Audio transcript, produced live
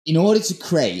In order to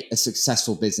create a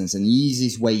successful business, and the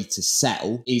easiest way to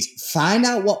sell is find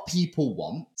out what people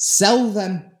want, sell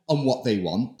them on what they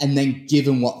want, and then give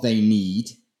them what they need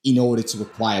in order to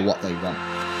acquire what they want.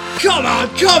 Come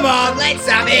on, let's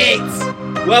have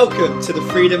it! Welcome to the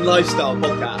Freedom Lifestyle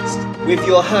Podcast with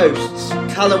your hosts,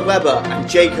 Callum Webber and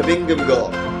Jacob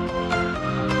Ingham-Gore.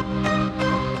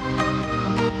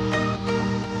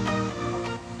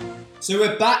 So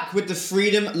we're back with the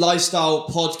Freedom Lifestyle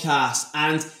Podcast,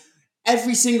 and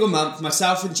every single month,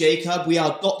 myself and Jacob, we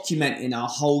are documenting our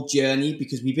whole journey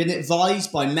because we've been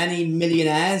advised by many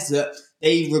millionaires that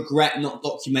they regret not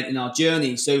documenting our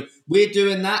journey. So we're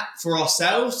doing that for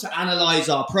ourselves to analyze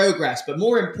our progress, but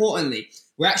more importantly,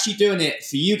 we're actually doing it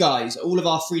for you guys, all of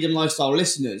our Freedom Lifestyle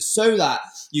listeners, so that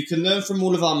you can learn from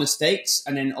all of our mistakes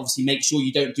and then obviously make sure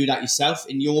you don't do that yourself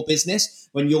in your business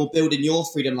when you're building your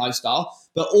freedom lifestyle.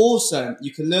 But also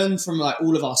you can learn from like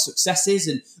all of our successes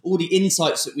and all the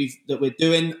insights that we're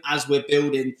doing as we're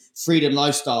building freedom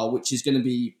lifestyle, which is going to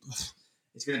be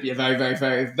a very, very,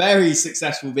 very, very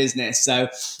successful business. So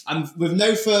with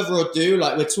no further ado,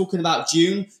 like we're talking about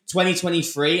June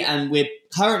 2023, and we're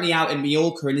currently out in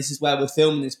Mallorca, and this is where we're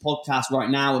filming this podcast right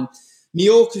now. And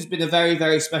Mallorca has been a very,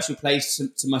 very special place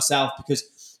to myself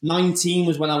because 19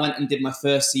 was when I went and did my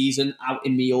first season out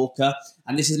in Mallorca,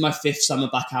 and this is my fifth summer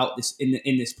back out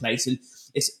in this place. And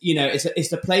it's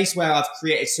the place where I've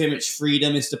created so much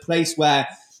freedom. It's the place where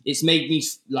it's made me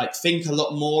like think a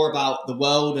lot more about the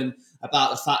world and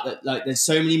about the fact that like there's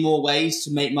so many more ways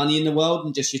to make money in the world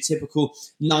than just your typical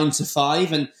 9 to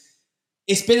 5. And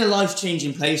it's been a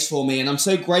life-changing place for me, and I'm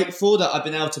so grateful that I've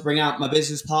been able to bring out my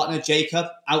business partner Jacob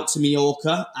out to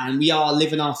Mallorca, and we are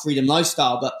living our freedom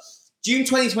lifestyle. But June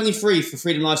 2023 for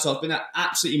Freedom Lifestyle has been an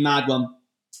absolutely mad one.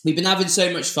 We've been having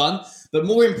so much fun, but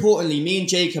more importantly, me and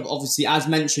Jacob, obviously, as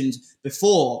mentioned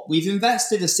before, we've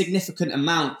invested a significant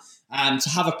amount to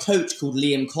have a coach called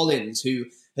Liam Collins, who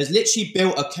has literally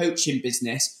built a coaching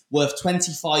business worth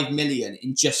 25 million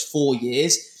in just 4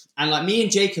 years. And like me and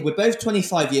Jacob, we're both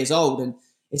 25 years old, and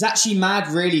it's actually mad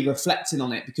really reflecting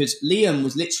on it because Liam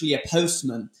was literally a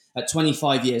postman at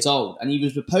 25 years old, and he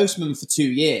was a postman for 2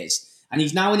 years. And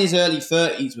he's now in his early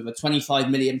 30s with a 25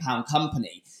 million pound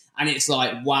company. And it's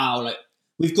like, wow, like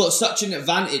we've got such an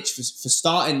advantage for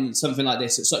starting something like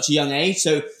this at such a young age.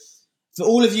 So for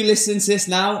all of you listening to this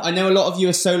now, I know a lot of you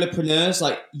are solopreneurs,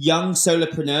 like young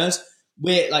solopreneurs.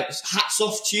 We're like, hats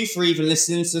off to you for even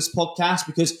listening to this podcast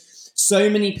because so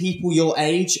many people your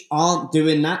age aren't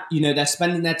doing that. You know, they're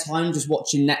spending their time just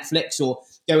watching Netflix or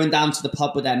going down to the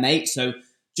pub with their mates. So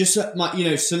just,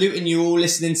 saluting you all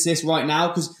listening to this right now,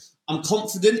 because I'm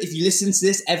confident if you listen to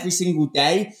this every single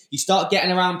day, you start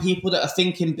getting around people that are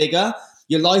thinking bigger,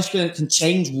 your life can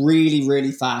change really,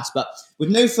 really fast. But with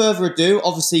no further ado,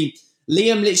 obviously,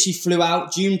 Liam literally flew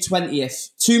out June 20th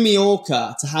to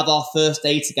Mallorca to have our first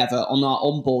day together on our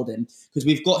onboarding because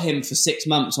we've got him for 6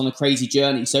 months on a crazy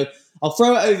journey. So I'll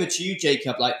throw it over to you,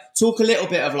 Jacob. Like, talk a little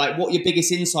bit of like what your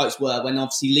biggest insights were when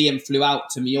obviously Liam flew out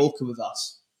to Mallorca with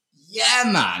us. Yeah,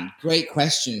 man. Great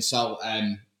question. So,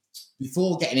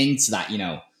 before getting into that,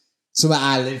 something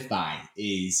I live by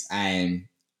is,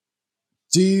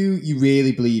 do you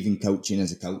really believe in coaching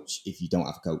as a coach if you don't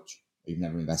have a coach or you've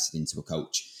never invested into a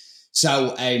coach?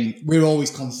 So we're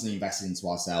always constantly investing into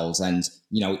ourselves, and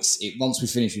once we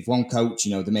finish with one coach,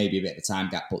 there may be a bit of a time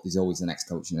gap, but there's always the next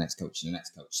coach and the next coach and the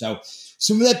next coach. So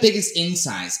some of the biggest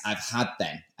insights I've had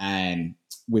then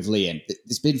with Liam,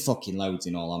 there's been fucking loads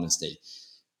in all honesty.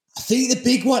 I think the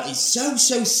big one is so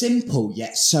simple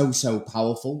yet so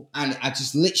powerful, and I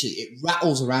just literally it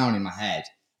rattles around in my head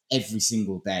every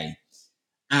single day.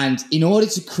 And in order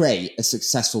to create a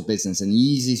successful business, and the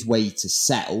easiest way to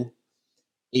sell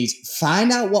is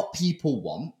find out what people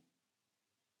want,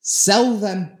 sell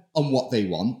them on what they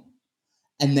want,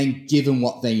 and then give them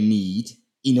what they need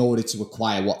in order to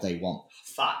acquire what they want.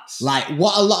 Facts. Like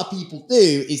what a lot of people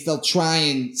do is they'll try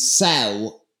and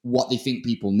sell what they think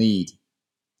people need.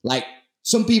 Like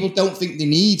some people don't think they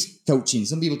need coaching.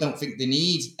 Some people don't think they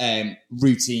need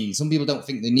routine. Some people don't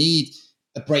think they need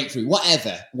a breakthrough,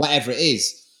 whatever it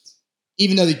is,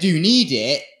 even though they do need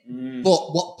it.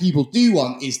 But what people do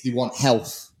want is they want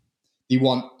health. They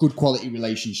want good quality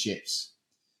relationships.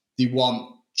 They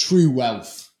want true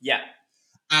wealth. Yeah.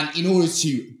 And in order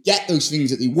to get those things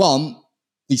that they want,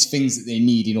 these things that they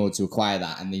need in order to acquire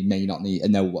that, and they may not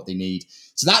know what they need.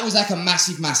 So that was like a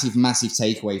massive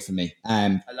takeaway for me. I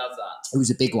love that. It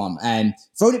was a big one.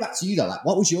 Throwing it back to you though, like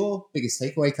what was your biggest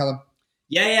takeaway, Callum?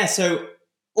 Yeah. So,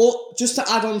 just to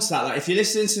add on to that, like if you're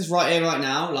listening to this right here, right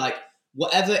now, like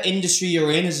whatever industry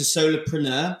you're in as a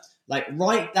solopreneur, like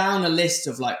write down a list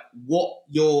of like what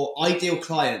your ideal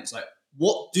clients, like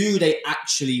what do they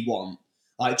actually want?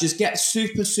 Like just get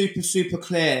super, super, super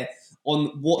clear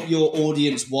on what your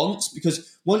audience wants,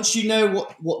 because once you know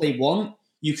what they want,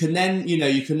 you can then,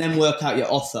 you can then work out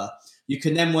your offer. You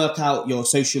can then work out your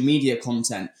social media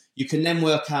content. You can then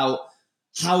work out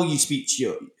how you speak to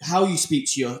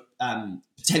your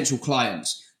potential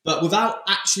clients. But without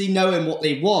actually knowing what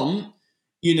they want,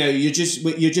 you're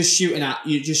just shooting out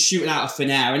of thin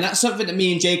air. And that's something that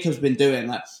me and Jacob's been doing.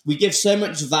 Like, we give so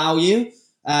much value.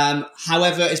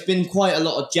 However, it's been quite a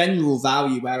lot of general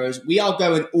value, whereas we are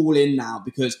going all in now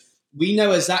because we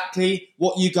know exactly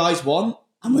what you guys want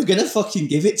and we're going to fucking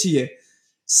give it to you.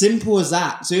 Simple as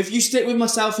that. So if you stick with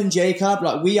myself and Jacob,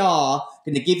 like, we are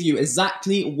going to give you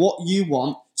exactly what you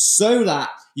want so that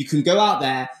you can go out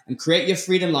there and create your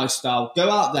freedom lifestyle, go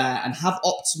out there and have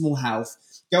optimal health,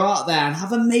 go out there and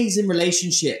have amazing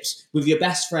relationships with your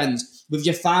best friends, with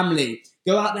your family,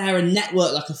 go out there and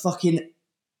network like a fucking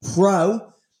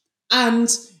pro. And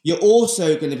you're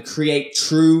also going to create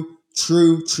true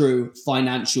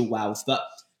financial wealth. But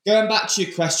going back to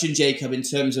your question, Jacob, in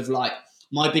terms of like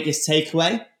my biggest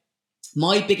takeaway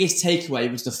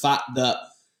was the fact that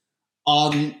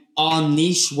our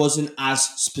niche wasn't as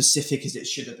specific as it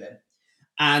should have been.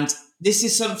 And this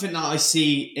is something that I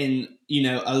see in,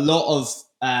 a lot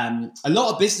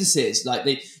of businesses. Like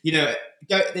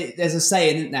there's a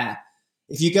saying, isn't there?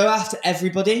 If you go after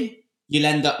everybody, you'll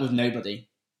end up with nobody.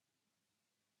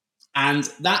 And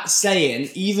that saying,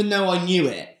 even though I knew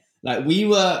it, like we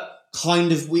were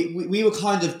kind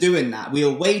of doing that. We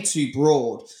were way too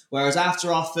broad. Whereas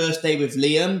after our first day with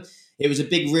Liam, it was a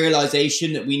big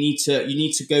realization that you need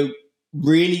to go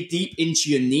really deep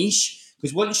into your niche,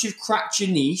 because once you've cracked your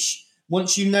niche,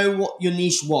 once you know what your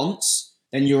niche wants,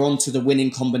 then you're on to the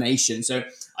winning combination. So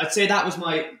I'd say that was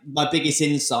my biggest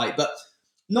insight. But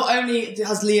not only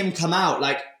has Liam come out,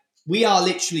 like, we are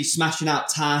literally smashing out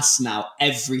tasks now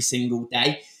every single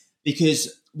day, because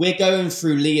we're going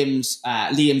through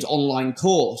Liam's online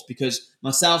course, because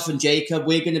myself and Jacob,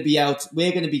 we're going to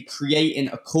be creating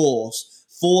a course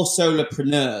for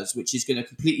solopreneurs, which is going to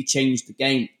completely change the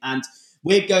game. And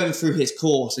we're going through his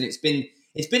course, and it's been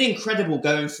incredible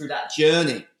going through that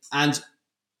journey. And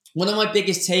one of my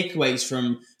biggest takeaways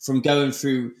from going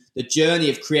through the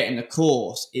journey of creating a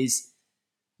course is,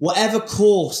 whatever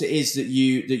course it is that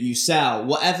you sell,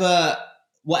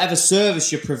 whatever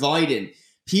service you're providing,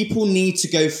 people need to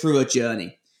go through a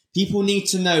journey. People need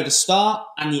to know the start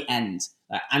and the end,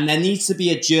 and there needs to be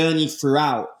a journey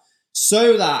throughout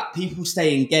so that people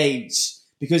stay engaged.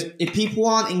 Because if people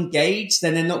aren't engaged,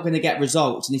 then they're not going to get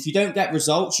results. And if you don't get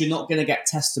results, you're not going to get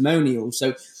testimonials.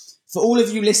 So for all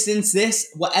of you listening to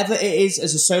this, whatever it is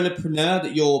as a solopreneur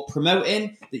that you're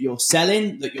promoting, that you're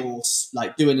selling, that you're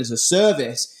like doing as a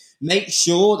service, make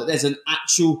sure that there's an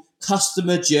actual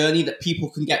customer journey that people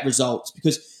can get results.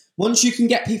 Because once you can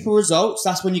get people results,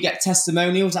 that's when you get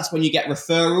testimonials, that's when you get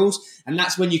referrals, and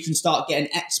that's when you can start getting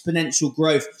exponential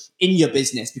growth in your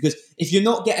business. Because if you're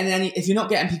not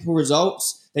getting people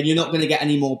results, then you're not going to get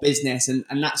any more business, and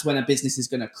that's when a business is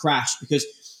going to crash. Because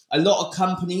a lot of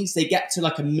companies, they get to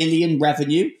like 1 million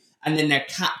revenue, and then they're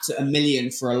capped at 1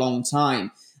 million for a long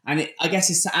time. And I guess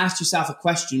it's to ask yourself a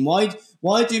question: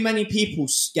 why do many people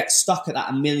get stuck at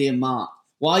that 1 million mark?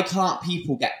 Why can't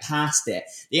people get past it?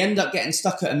 They end up getting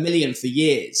stuck at 1 million for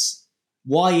years.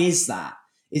 Why is that?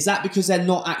 Is that because they're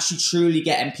not actually truly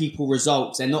getting people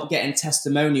results? They're not getting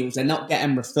testimonials. They're not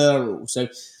getting referrals. So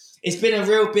it's been a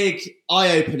real big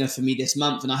eye-opener for me this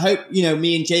month. And I hope,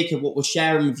 me and Jacob, what we're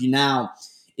sharing with you now,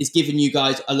 is giving you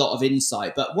guys a lot of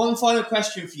insight. But one final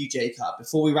question for you, Jacob,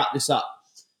 before we wrap this up.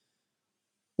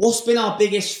 What's been our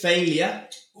biggest failure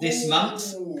this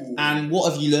month? And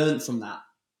what have you learned from that?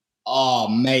 Oh,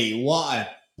 mate, what a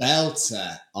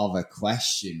belter of a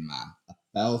question, man. A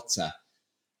belter.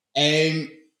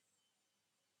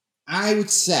 I would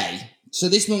say, so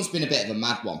this month's been a bit of a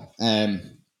mad one.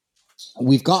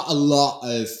 We've got a lot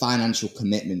of financial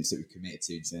commitments that we've committed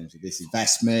to in terms of this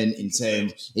investment, in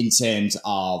terms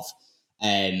of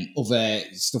other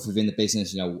stuff within the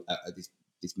business,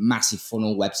 this massive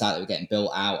funnel website that we're getting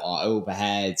built out, our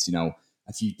overheads,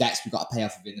 a few debts we've got to pay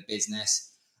off within the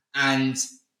business. And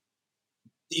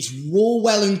it's all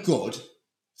well and good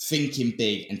thinking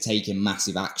big and taking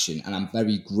massive action. And I'm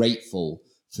very grateful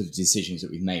for the decisions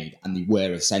that we've made, and they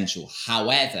were essential.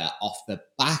 However, off the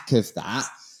back of that,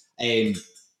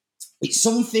 it's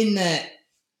something that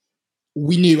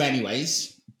we knew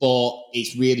anyways, but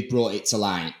it's really brought it to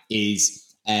light,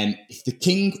 is if the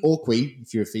king or queen,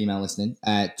 if you're a female listening,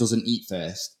 doesn't eat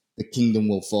first, the kingdom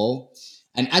will fall.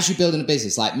 And as you're building a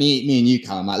business, like me and you,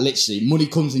 Callum, like literally money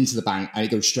comes into the bank and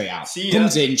it goes straight out.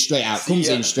 Comes in straight out, comes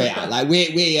in straight out. Like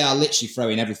we are literally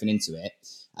throwing everything into it.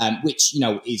 Which,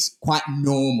 is quite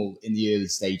normal in the early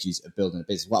stages of building a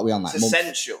business. What are we on? Like it's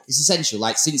essential. It's essential.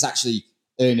 Like since actually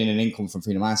earning an income from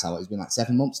Freedom Lifestyle, it's been like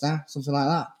 7 months now, something like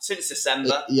that. Since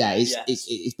December.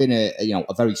 It's been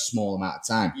a very small amount of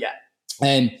time. Yeah.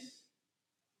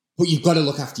 But you've got to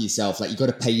look after yourself. Like you've got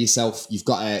to pay yourself. You've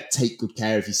got to take good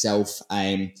care of yourself.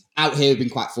 Out here, we've been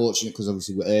quite fortunate because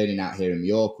obviously we're earning out here in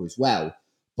Mallorca as well.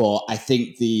 But I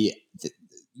think you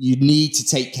need to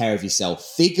take care of yourself.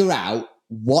 Figure out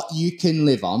what you can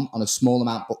live on a small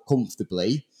amount but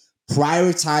comfortably.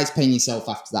 Prioritize paying yourself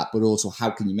after that, but also how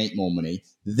can you make more money?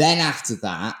 Then after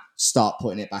that, start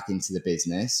putting it back into the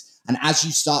business. And as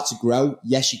you start to grow,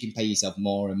 yes, you can pay yourself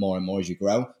more and more and more as you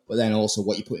grow, but then also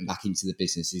what you're putting back into the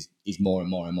business is more and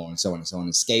more and more and so on and so on,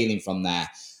 and scaling from there.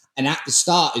 And at the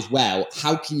start as well,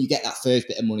 how can you get that first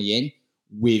bit of money in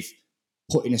with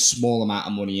putting a small amount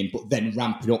of money in, but then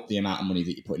ramping up the amount of money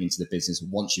that you're putting into the business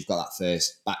once you've got that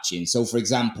first batch in. So for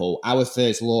example, our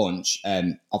first launch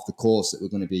of the course that we're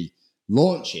going to be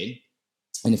launching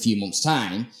in a few months'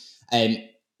 time,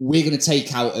 we're going to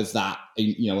take out of that, a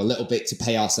little bit to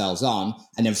pay ourselves on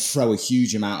and then throw a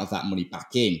huge amount of that money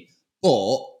back in.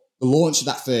 But the launch of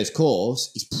that first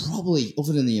course is probably,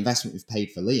 other than the investment we've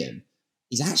paid for Liam,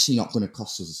 is actually not going to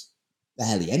cost us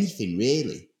barely anything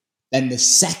really. Then the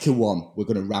second one, we're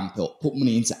going to ramp up, put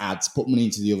money into ads, put money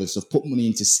into the other stuff, put money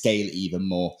into scale it even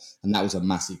more. And that was a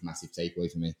massive, massive takeaway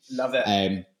for me. Love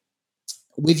it.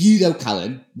 With you though,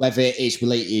 Callum, whether it's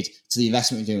related to the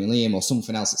investment you're doing with Liam or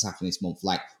something else that's happened this month,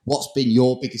 like what's been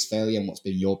your biggest failure and what's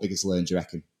been your biggest learn, do you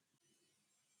reckon?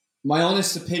 My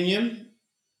honest opinion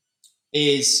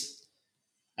is,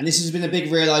 and this has been a big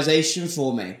realization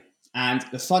for me, and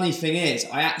the funny thing is,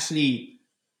 I actually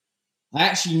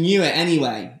knew it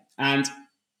anyway. And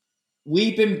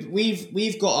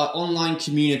we've got an online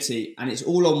community, and it's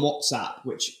all on WhatsApp,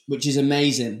 which is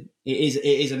amazing. It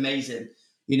is amazing.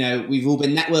 We've all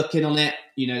been networking on it.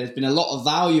 There's been a lot of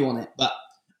value on it. But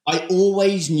I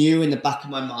always knew in the back of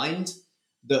my mind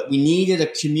that we needed a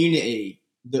community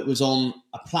that was on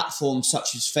a platform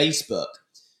such as Facebook.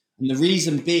 And the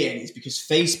reason being is because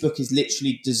Facebook is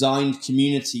literally designed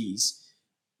communities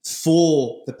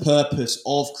for the purpose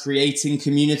of creating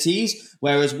communities,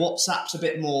 whereas WhatsApp's a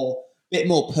bit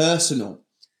more personal.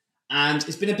 And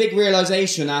it's been a big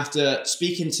realization after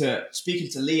speaking to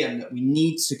Liam that we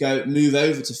need to move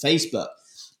over to Facebook.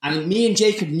 And me and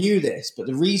Jacob knew this, but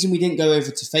the reason we didn't go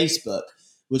over to Facebook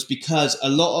was because a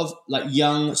lot of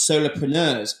young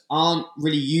solopreneurs aren't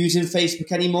really using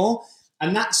Facebook anymore.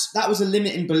 And that was a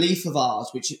limiting belief of ours,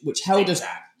 which held us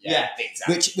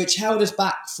which held us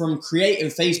back from creating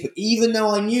Facebook, even though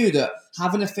I knew that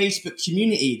having a Facebook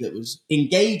community that was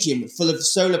engaging, full of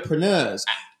solopreneurs.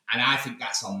 And I think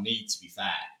that's on me, to be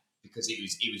fair, because it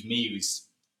was me who was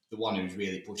the one who was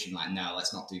really pushing, no,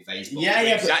 let's not do Facebook.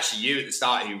 It was actually you at the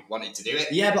start who wanted to do it.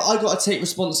 Yeah, but I got to take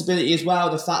responsibility as well.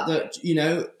 The fact that,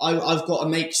 I've got to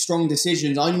make strong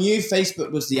decisions. I knew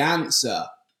Facebook was the answer.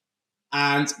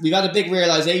 And we've had a big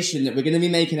realization that we're going to be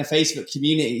making a Facebook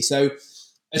community. So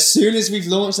as soon as we've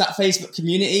launched that Facebook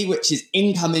community, which is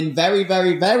incoming very,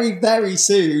 very, very, very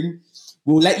soon,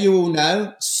 we'll let you all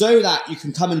know so that you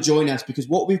can come and join us, because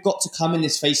what we've got to come in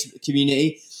this Facebook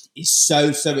community is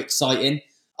so, so exciting.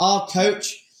 Our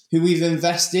coach, who we've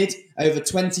invested over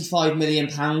 £25 million,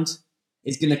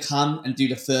 is going to come and do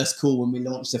the first call when we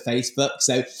launch the Facebook.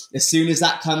 So as soon as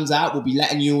that comes out, we'll be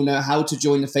letting you all know how to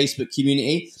join the Facebook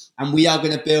community. And we are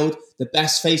going to build the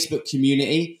best Facebook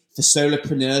community for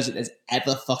solopreneurs that there's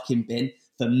ever fucking been,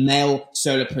 for male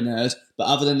solopreneurs. But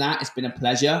other than that, it's been a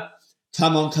pleasure.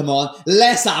 Come on.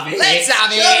 Let's have it.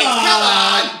 Come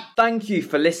on. Thank you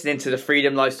for listening to the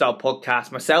Freedom Lifestyle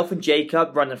Podcast. Myself and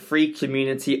Jacob run a free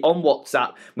community on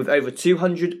WhatsApp with over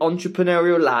 200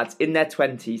 entrepreneurial lads in their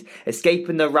 20s,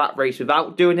 escaping the rat race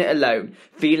without doing it alone,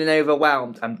 feeling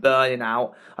overwhelmed and burning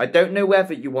out. I don't know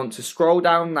whether you want to scroll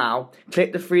down now,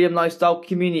 click the Freedom Lifestyle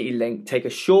community link, take a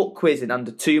short quiz in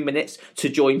under 2 minutes to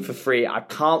join for free. I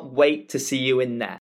can't wait to see you in there.